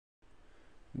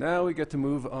Now we get to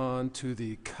move on to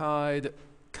the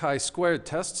chi-squared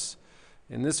tests.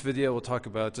 In this video, we'll talk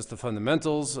about just the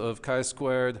fundamentals of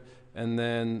chi-squared, and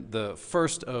then the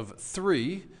first of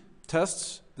three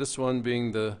tests, this one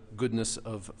being the goodness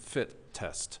of fit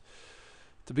test.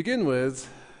 To begin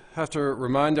with, have to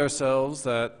remind ourselves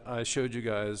that I showed you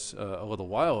guys a little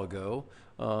while ago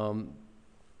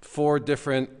four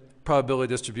different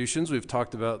probability distributions. We've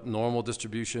talked about normal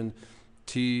distribution,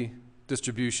 t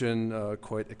distribution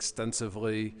quite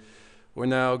extensively. We're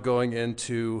now going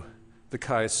into the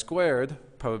chi-squared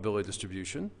probability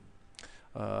distribution,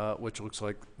 which looks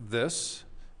like this.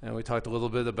 And we talked a little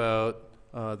bit about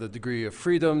the degree of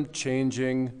freedom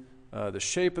changing the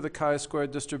shape of the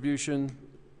chi-squared distribution.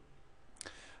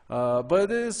 But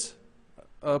it is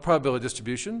a probability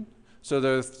distribution, so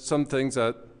there are some things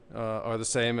that are the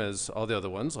same as all the other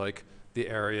ones, like the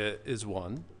area is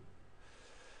 1.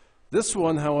 This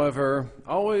one, however,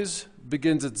 always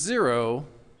begins at 0,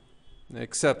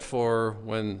 except for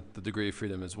when the degree of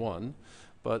freedom is 1.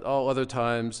 But all other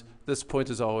times, this point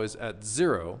is always at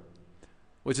 0,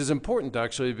 which is important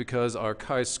actually because our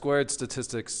chi-squared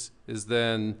statistics is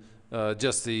then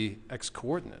just the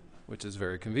x-coordinate, which is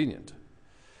very convenient.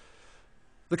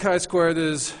 The chi-squared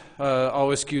is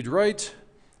always skewed right,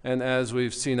 and as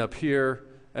we've seen up here,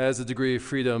 as the degree of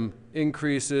freedom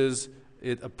increases,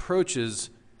 it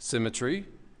approaches symmetry,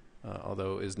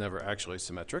 although is never actually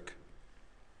symmetric.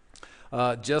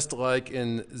 Just like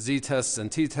in z-tests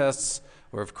and t-tests,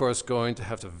 we're of course going to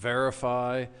have to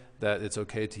verify that it's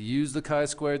okay to use the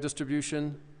chi-squared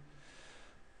distribution.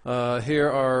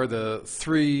 Here are the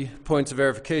 3 points of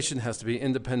verification. It has to be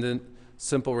independent,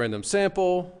 simple random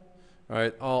sample.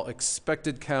 Right? All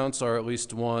expected counts are at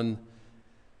least 1.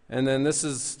 And then this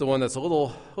is the one that's a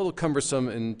little cumbersome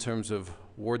in terms of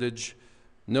wordage.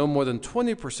 No more than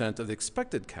 20% of the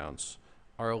expected counts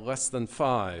are less than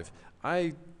 5.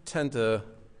 I tend to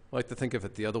like to think of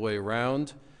it the other way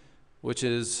around, which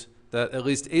is that at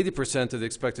least 80% of the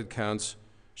expected counts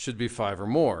should be 5 or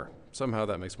more. Somehow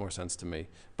that makes more sense to me.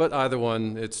 But either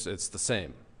one, it's the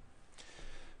same.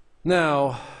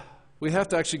 Now, we have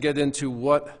to actually get into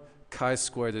what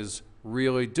chi-squared is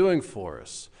really doing for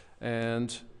us.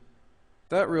 And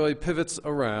that really pivots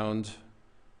around,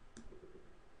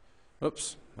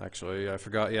 oops, actually I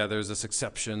forgot, yeah, there's this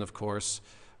exception, of course.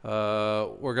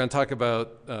 We're going to talk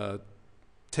about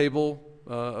table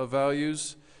of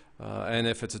values, and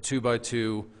if it's a 2 by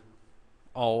 2,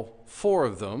 all 4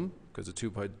 of them, because a 2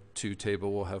 by 2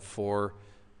 table will have 4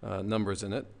 numbers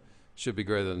in it, should be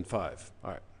greater than 5.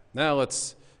 All right, now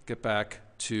let's get back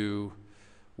to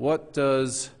what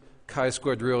does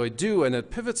chi-squared really do? And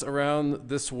it pivots around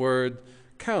this word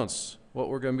counts. What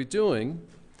we're going to be doing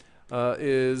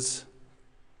is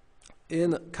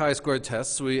in chi-squared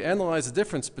tests, we analyze the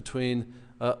difference between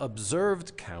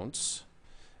observed counts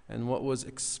and what was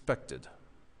expected.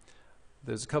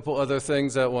 There's a couple other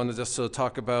things that I want to just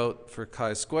talk about for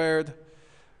chi-squared.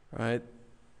 Right?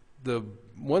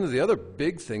 One of the other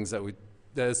big things that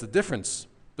is the difference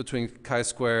between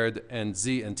chi-squared and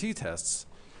z and t tests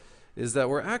is that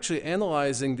we're actually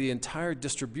analyzing the entire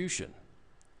distribution.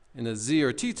 In a z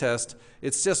or t test,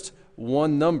 it's just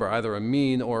one number, either a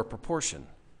mean or a proportion.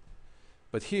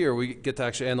 But here we get to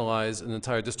actually analyze an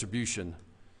entire distribution.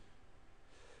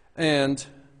 And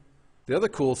the other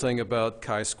cool thing about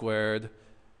chi-squared,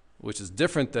 which is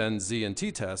different than z and t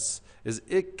tests, is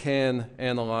it can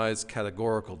analyze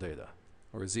categorical data.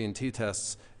 Or z and t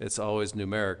tests, it's always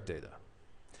numeric data.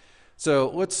 So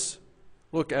let's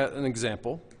look at an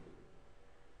example.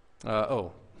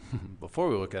 Before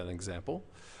we look at an example,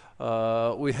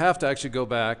 we have to actually go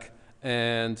back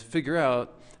and figure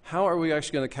out how are we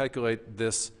actually going to calculate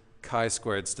this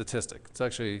chi-squared statistic. It's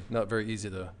actually not very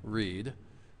easy to read.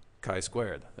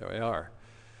 Chi-squared, there we are.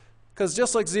 Because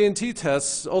just like z and t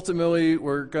tests, ultimately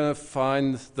we're going to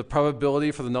find the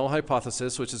probability for the null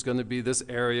hypothesis, which is going to be this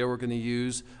area. We're going to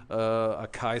use a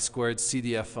chi-squared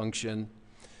CDF function.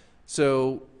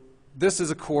 So this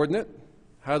is a coordinate.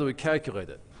 How do we calculate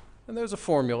it? And there's a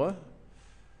formula,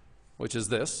 which is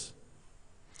this.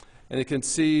 And you can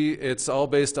see it's all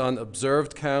based on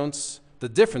observed counts, the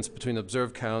difference between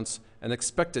observed counts and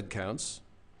expected counts.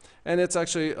 And it's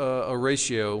actually a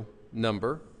ratio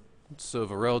number, so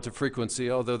of a relative frequency,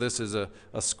 although this is a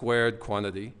squared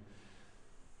quantity.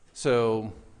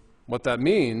 So what that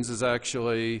means is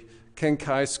actually, can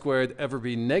chi-squared ever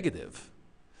be negative?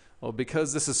 Well,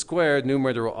 because this is squared,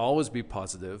 numerator will always be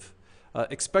positive.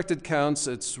 Expected counts,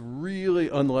 it's really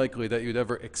unlikely that you'd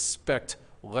ever expect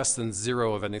less than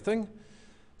 0 of anything.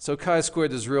 So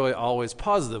chi-squared is really always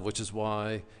positive, which is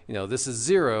why, this is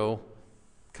 0.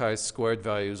 Chi-squared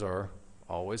values are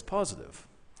always positive.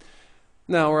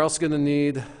 Now, we're also going to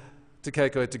need to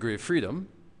calculate degree of freedom,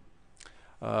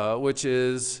 which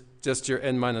is just your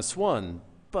n minus 1.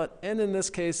 But n in this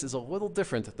case is a little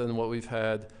different than what we've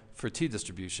had for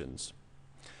t-distributions.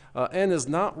 N is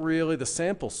not really the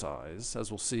sample size, as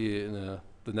we'll see in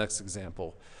the next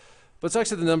example, but it's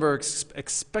actually the number of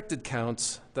expected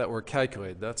counts that were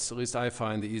calculated. That's, at least I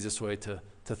find, the easiest way to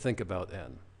think about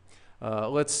n.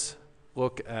 Let's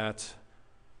look at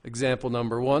example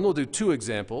number 1. We'll do 2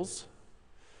 examples.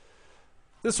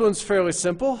 This one's fairly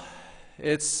simple.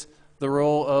 It's the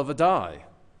roll of a die.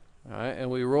 All right, and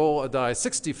we roll a die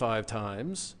 65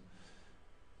 times,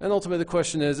 and ultimately the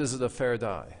question is it a fair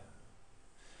die?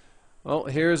 Well,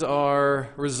 here's our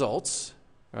results.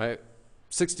 Right,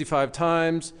 65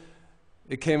 times,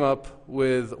 it came up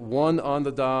with 1 on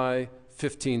the die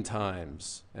 15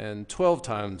 times, and 12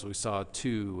 times we saw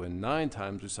 2, and 9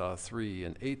 times we saw 3,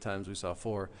 and 8 times we saw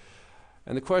 4.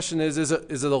 And the question is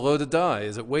it a loaded die?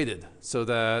 Is it weighted so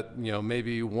that, you know,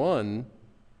 maybe 1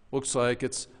 looks like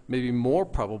it's maybe more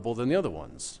probable than the other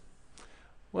ones?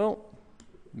 Well,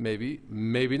 maybe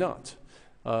not.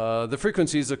 The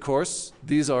frequencies, of course,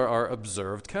 these are our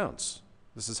observed counts.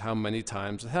 This is how many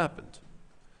times it happened.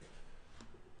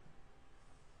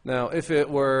 Now, if it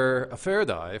were a fair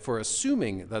die, if we're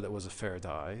assuming that it was a fair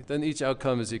die, then each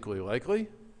outcome is equally likely,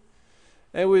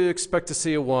 and we expect to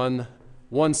see a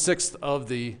 1/6 of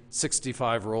the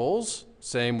 65 rolls.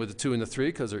 Same with the 2 and the 3,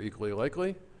 because they're equally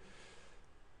likely,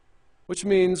 which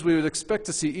means we would expect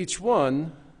to see each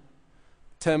one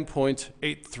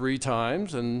 10.83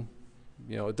 times, and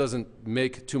you know, it doesn't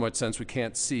make too much sense. We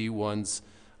can't see one's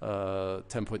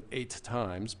 10.8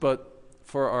 times, but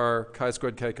for our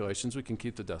chi-squared calculations, we can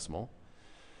keep the decimal.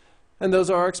 And those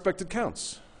are our expected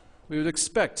counts. We would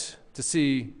expect to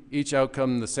see each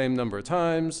outcome the same number of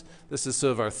times. This is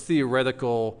sort of our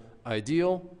theoretical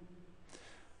ideal.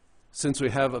 Since we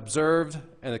have observed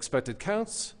and expected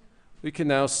counts, we can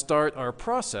now start our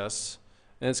process,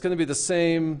 and it's going to be the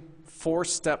same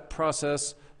 4-step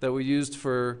process that we used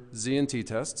for Z and T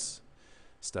tests.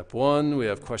 Step 1, we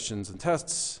have questions and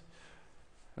tests.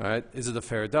 All right, is it a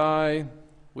fair die?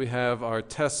 We have our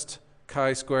test,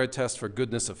 chi-squared test for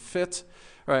goodness of fit.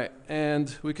 All right,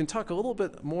 and we can talk a little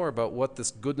bit more about what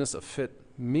this goodness of fit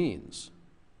means.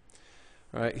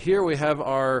 All right, here we have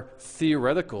our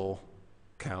theoretical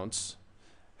counts.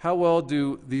 How well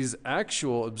do these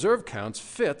actual observed counts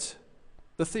fit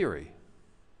the theory?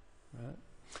 Right?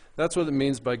 That's what it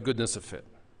means by goodness of fit.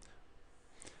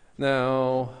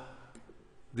 Now,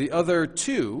 the other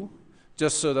 2,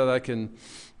 just so that I can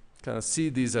kind of see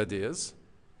these ideas,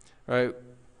 right?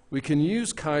 We can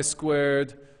use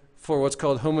chi-squared for what's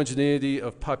called homogeneity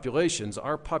of populations.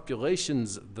 Are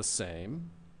populations the same?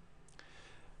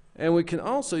 And we can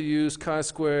also use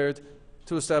chi-squared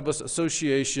to establish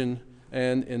association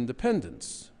and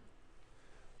independence.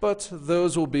 But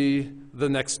those will be the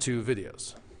next 2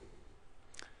 videos.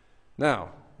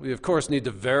 Now, we of course need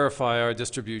to verify our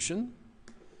distribution.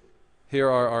 Here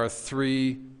are our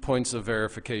 3 points of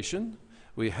verification.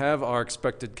 We have our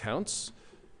expected counts.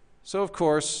 So of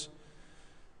course,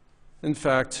 in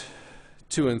fact,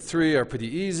 2 and 3 are pretty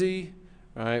easy.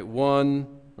 Right? 1,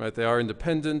 right, they are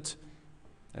independent,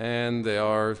 and they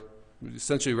are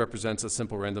essentially represents a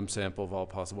simple random sample of all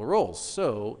possible rolls.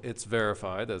 So it's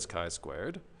verified as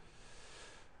chi-squared.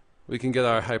 We can get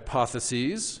our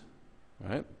hypotheses,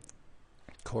 right?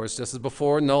 Of course, just as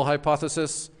before, null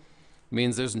hypothesis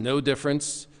means there's no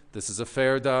difference. This is a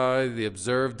fair die. The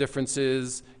observed difference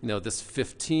is, you know, this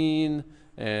 15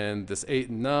 and this 8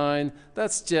 and 9.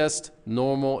 That's just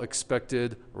normal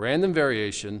expected random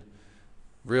variation.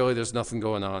 Really, there's nothing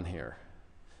going on here.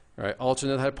 All right,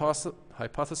 alternate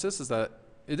hypothesis is that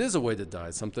it is a weighted die.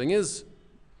 Something is,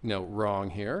 you know, wrong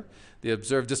here. The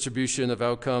observed distribution of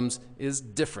outcomes is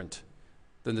different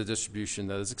than the distribution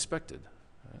that is expected.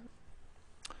 Right.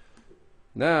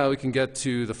 Now we can get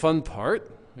to the fun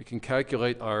part. We can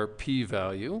calculate our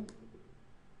p-value. All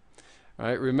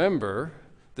right, remember,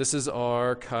 this is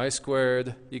our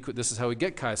chi-squared. This is how we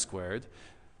get chi-squared.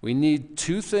 We need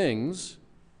 2 things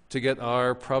to get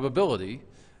our probability,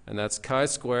 and that's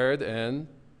chi-squared and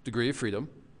degree of freedom.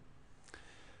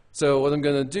 So what I'm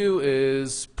going to do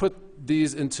is put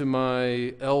these into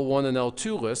my L1 and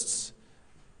L2 lists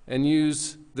and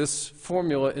use this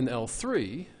formula in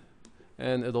L3,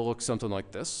 and it'll look something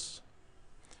like this.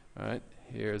 All right,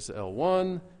 here's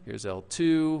L1, here's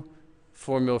L2.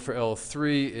 Formula for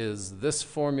L3 is this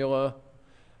formula,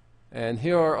 and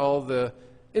here are all the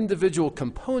individual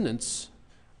components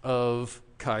of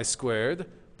chi-squared,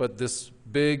 but this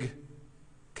big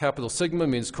capital sigma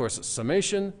means, of course,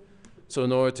 summation. So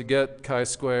in order to get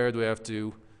chi-squared, we have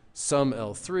to sum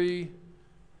L3,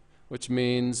 which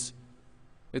means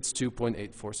it's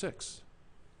 2.846.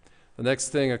 The next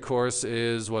thing, of course,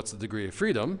 is what's the degree of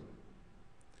freedom?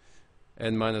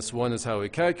 N minus 1 is how we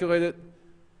calculate it.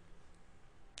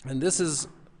 And this is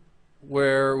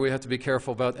where we have to be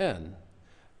careful about n.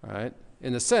 Right?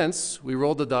 In a sense, we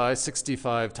rolled the die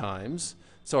 65 times,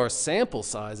 so our sample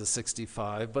size is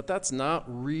 65, but that's not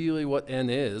really what n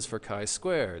is for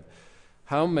chi-squared.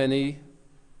 How many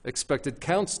expected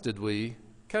counts did we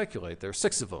calculate? There are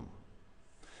 6 of them.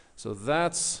 So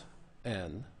that's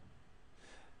n.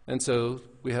 And so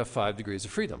we have 5 degrees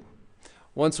of freedom.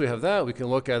 Once we have that, we can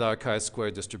look at our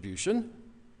chi-squared distribution,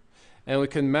 and we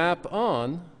can map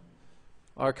on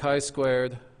our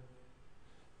chi-squared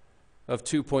of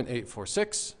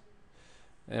 2.846.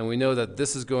 And we know that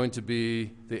this is going to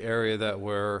be the area that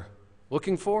we're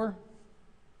looking for.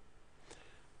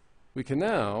 We can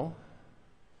now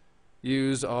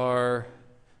use our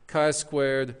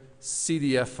chi-squared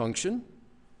CDF function.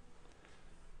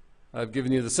 I've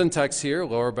given you the syntax here,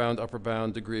 lower bound, upper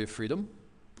bound, degree of freedom.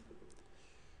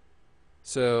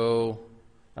 So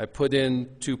I put in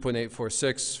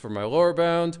 2.846 for my lower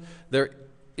bound. There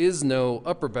is no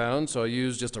upper bound, so I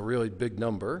use just a really big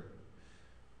number.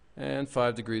 And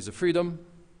 5 degrees of freedom.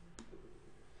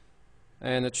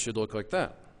 And it should look like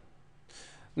that.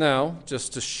 Now,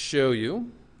 just to show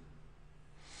you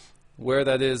where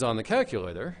that is on the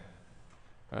calculator,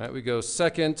 all right, we go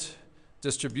second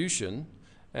distribution,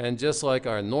 and just like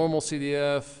our normal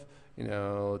CDF,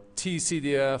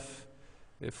 TCDF,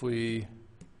 if we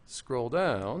scroll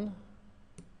down,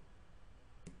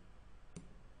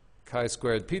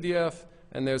 chi-squared PDF,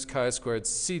 and there's chi-squared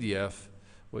CDF,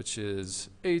 which is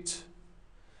 8.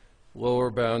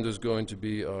 Lower bound is going to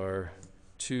be our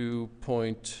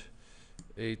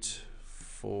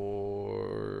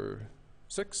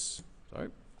 2.846. Sorry.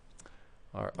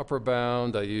 Our upper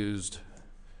bound, I used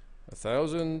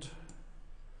 1,000.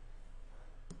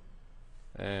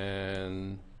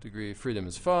 And degree of freedom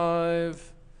is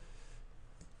 5.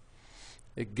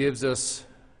 It gives us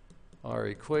our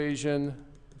equation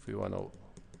if we want to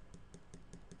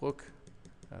look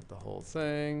at the whole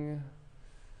thing.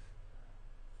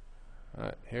 All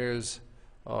right, here's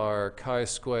our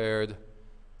chi-squared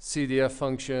CDF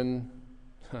function.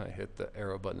 I hit the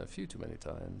arrow button a few too many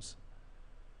times.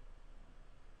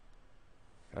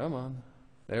 Come on.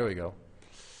 There we go.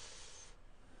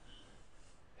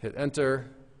 Hit enter,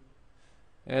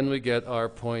 and we get our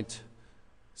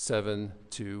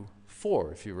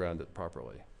 0.724 if you round it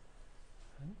properly.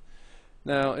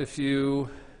 Now, if you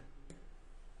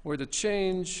were to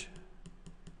change,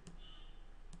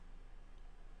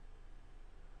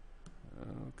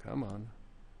 come on,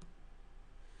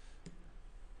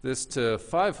 this to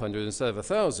 500 instead of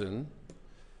 1,000,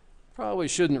 probably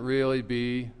shouldn't really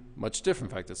be much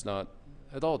different. In fact, it's not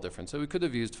at all different. So we could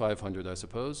have used 500, I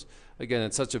suppose. Again,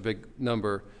 it's such a big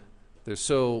number. There's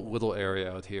so little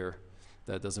area out here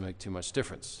that it doesn't make too much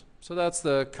difference. So that's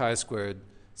the chi-squared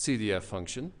CDF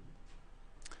function.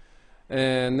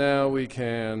 And now we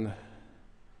can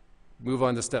move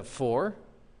on to step 4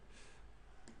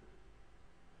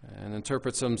 and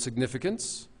interpret some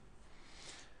significance.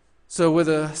 So with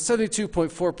a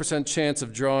 72.4% chance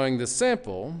of drawing this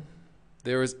sample,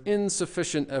 there is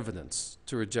insufficient evidence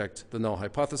to reject the null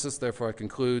hypothesis. Therefore, I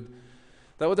conclude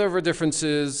that whatever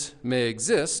differences may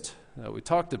exist that we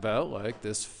talked about, like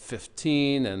this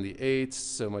 15 and the 8,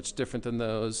 so much different than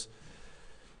those,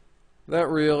 that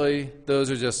really,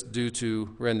 those are just due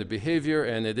to random behavior,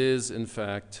 and it is, in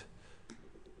fact,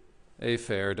 a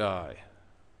fair die.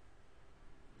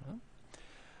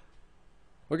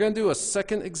 We're going to do a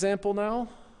second example now,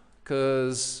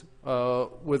 because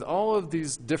with all of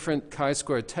these different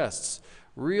chi-squared tests,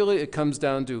 really it comes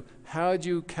down to how do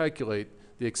you calculate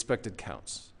the expected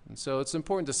counts. And so it's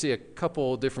important to see a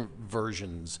couple different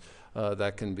versions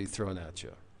that can be thrown at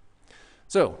you.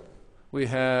 So we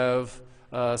have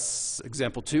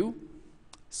example 2.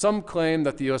 Some claim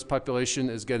that the U.S. population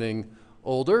is getting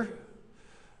older.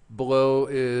 Below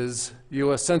is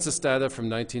U.S. Census data from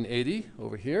 1980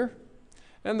 over here,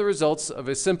 and the results of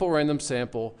a simple random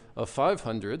sample of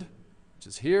 500, which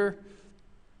is here,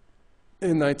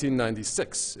 in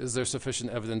 1996. Is there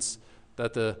sufficient evidence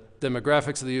that the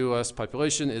demographics of the U.S.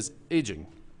 population is aging?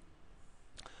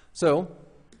 So,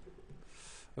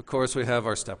 of course, we have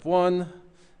our step 1,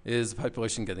 is the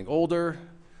population getting older?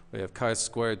 We have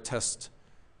chi-squared test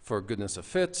for goodness of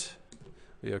fit.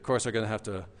 We, of course, are going to have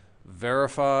to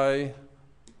verify.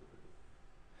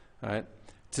 All right.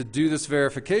 To do this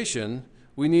verification,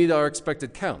 we need our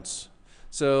expected counts.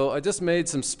 So I just made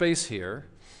some space here,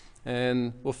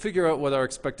 and we'll figure out what our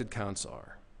expected counts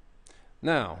are.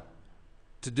 Now,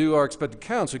 to do our expected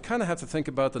counts, we kind of have to think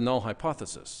about the null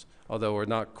hypothesis, although we're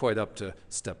not quite up to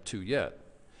step 2 yet.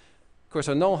 Of course,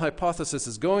 our null hypothesis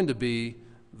is going to be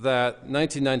that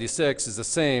 1996 is the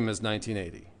same as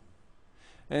 1980.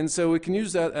 And so we can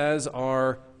use that as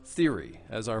our theory,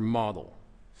 as our model.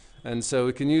 And so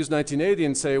we can use 1980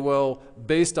 and say, well,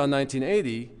 based on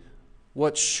 1980,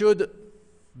 what should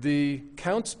the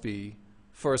counts be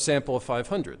for a sample of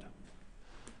 500?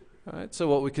 All right, so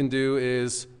what we can do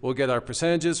is we'll get our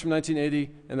percentages from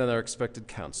 1980 and then our expected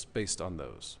counts based on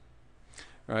those.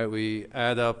 All right, we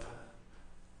add up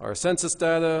our census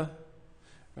data.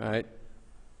 All right,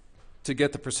 to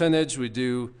get the percentage, we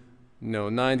do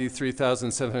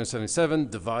 93,777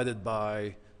 divided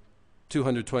by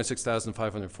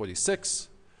 226,546.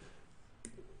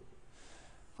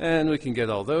 And we can get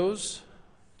all those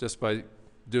just by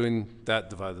doing that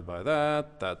divided by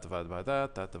that, that divided by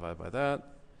that, that divided by that.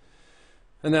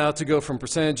 And now to go from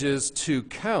percentages to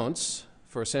counts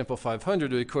for a sample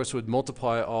 500, we of course would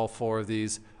multiply all 4 of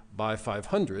these by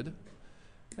 500.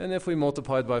 And if we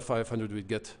multiplied by 500, we'd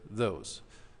get those.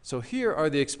 So here are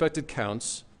the expected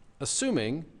counts,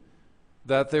 assuming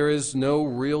that there is no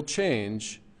real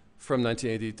change from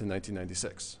 1980 to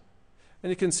 1996. And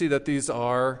you can see that these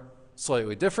are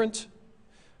slightly different,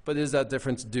 but is that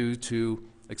difference due to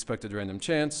expected random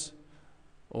chance,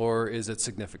 or is it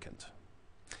significant?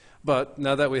 But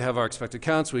now that we have our expected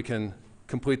counts, we can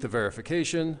complete the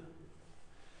verification.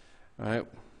 All right.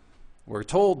 We're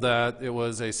told that it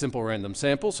was a simple random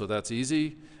sample, so that's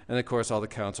easy. And of course, all the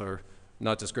counts are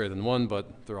not just greater than 1,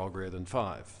 but they're all greater than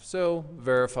 5. So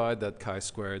verified that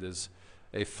chi-squared is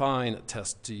a fine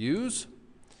test to use.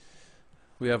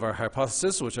 We have our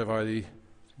hypothesis, which I've already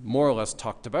more or less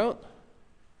talked about.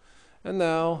 And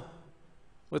now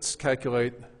let's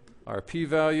calculate our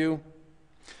p-value.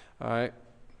 All right.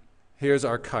 Here's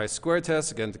our chi-square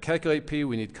test. Again, to calculate p,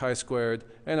 we need chi-squared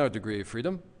and our degree of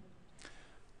freedom.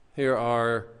 Here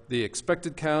are the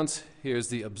expected counts. Here's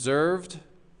the observed.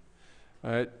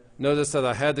 All right. Notice that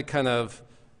I had to kind of,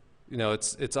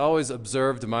 it's always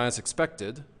observed minus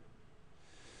expected.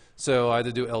 So I had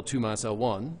to do L2 minus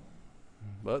L1.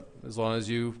 But as long as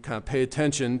you kind of pay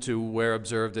attention to where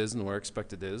observed is and where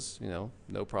expected is, no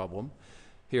problem.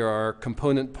 Here are our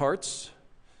component parts.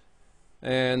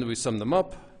 And we sum them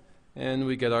up. And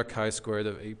we get our chi-squared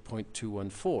of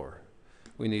 8.214.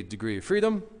 We need degree of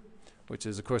freedom, which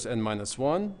is, of course, n minus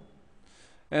 1.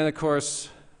 And, of course,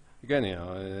 again, in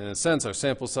a sense, our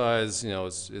sample size,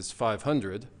 is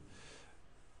 500.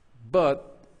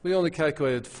 But we only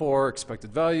calculated 4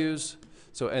 expected values.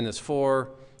 So n is 4.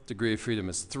 Degree of freedom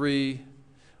is 3.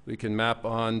 We can map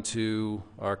on to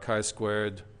our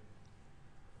chi-squared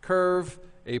curve,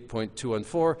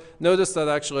 8.214. Notice that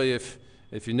actually, if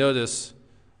you notice,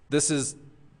 this is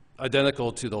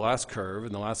identical to the last curve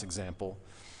in the last example.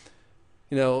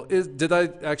 Did I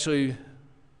actually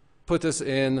put this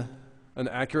in an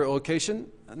accurate location?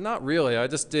 Not really. I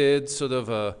just did sort of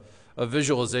a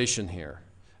visualization here.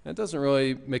 And it doesn't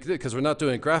really make it, because we're not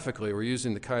doing it graphically. We're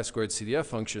using the chi-squared CDF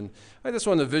function. I just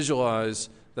want to visualize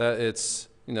that it's,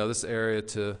 this area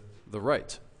to the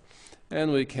right.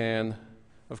 And we can,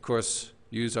 of course,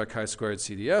 use our chi-squared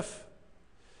CDF.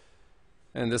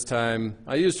 And this time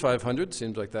I used 500.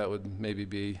 Seems like that would maybe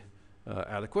be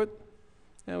adequate.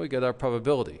 And we get our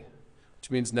probability, which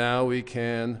means now we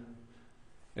can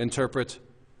interpret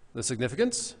the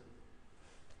significance.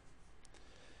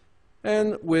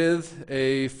 And with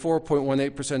a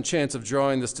 4.18% chance of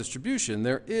drawing this distribution,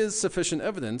 there is sufficient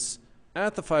evidence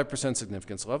at the 5%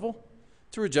 significance level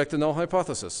to reject the null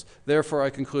hypothesis. Therefore,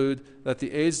 I conclude that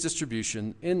the AIDS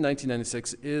distribution in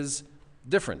 1996 is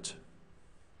different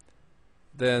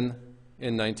than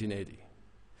in 1980.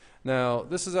 Now,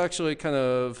 this is actually kind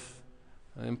of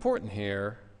important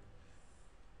here.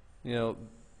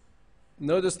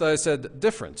 Notice that I said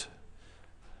different.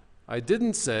 I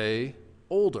didn't say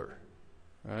older.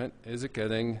 Right? Is it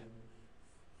getting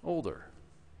older?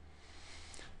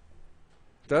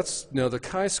 That's, the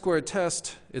chi-squared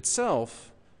test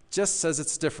itself just says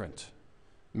it's different.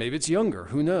 Maybe it's younger,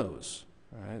 who knows?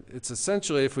 Right? It's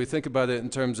essentially, if we think about it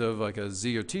in terms of like a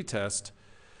Z or T test,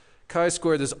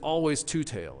 chi-squared is always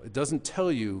two-tail. It doesn't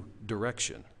tell you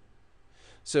direction.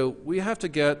 So we have to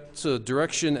get sort of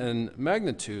direction and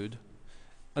magnitude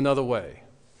another way.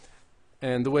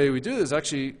 And the way we do this is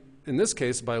actually, in this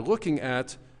case, by looking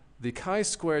at the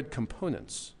chi-squared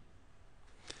components.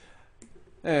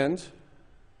 And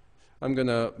I'm going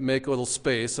to make a little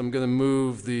space. I'm going to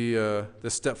move the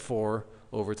step 4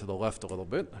 over to the left a little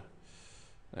bit.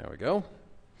 There we go.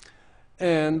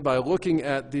 And by looking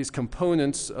at these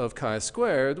components of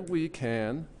chi-squared, we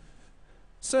can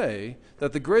say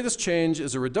that the greatest change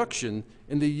is a reduction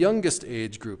in the youngest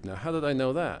age group. Now, how did I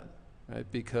know that? Right?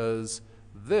 Because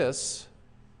this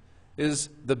is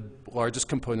the largest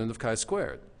component of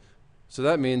chi-squared. So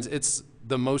that means it's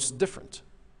the most different.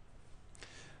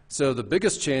 So the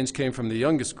biggest change came from the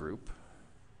youngest group,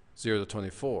 0 to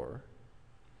 24.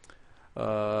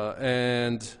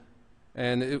 And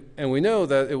we know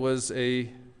that it was a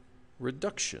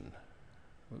reduction.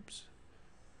 Oops.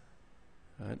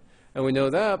 Right. And we know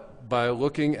that by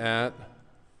looking at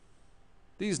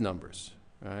these numbers.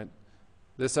 Right.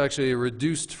 This actually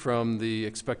reduced from the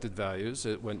expected values.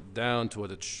 It went down to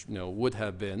what it would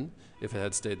have been if it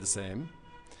had stayed the same.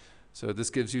 So this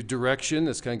gives you direction.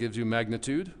 This kind of gives you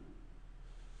magnitude.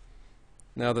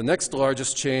 Now the next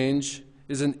largest change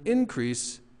is an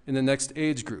increase in the next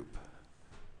age group.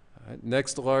 Right.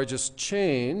 Next largest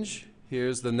change,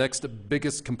 here's the next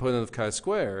biggest component of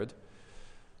chi-squared.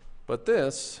 But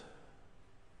this,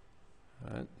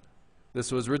 right,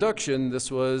 this was reduction,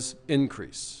 this was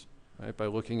increase. Right? By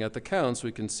looking at the counts,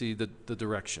 we can see the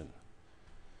direction.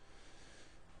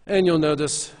 And you'll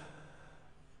notice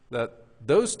that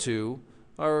those two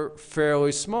are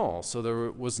fairly small, so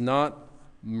there was not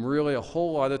really a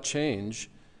whole lot of change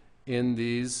in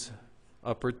these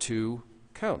upper two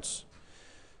counts.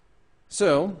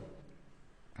 So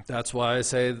that's why I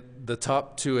say the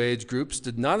top two age groups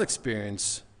did not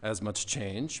experience as much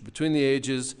change. Between the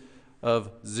ages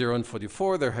of 0 and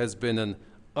 44, there has been an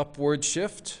upward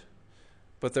shift,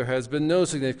 but there has been no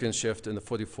significant shift in the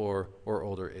 44 or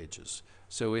older ages.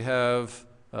 So we have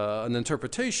an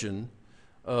interpretation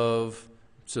of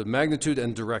magnitude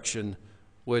and direction,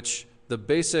 which the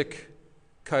basic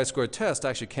chi-squared test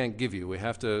actually can't give you. We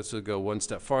have to go one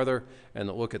step farther and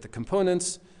look at the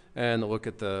components and look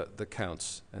at the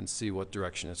counts and see what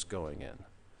direction it's going in.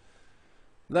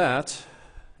 That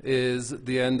is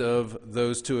the end of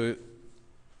those two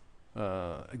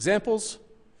examples.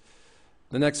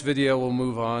 The next video will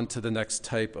move on to the next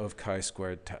type of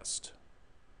chi-squared test.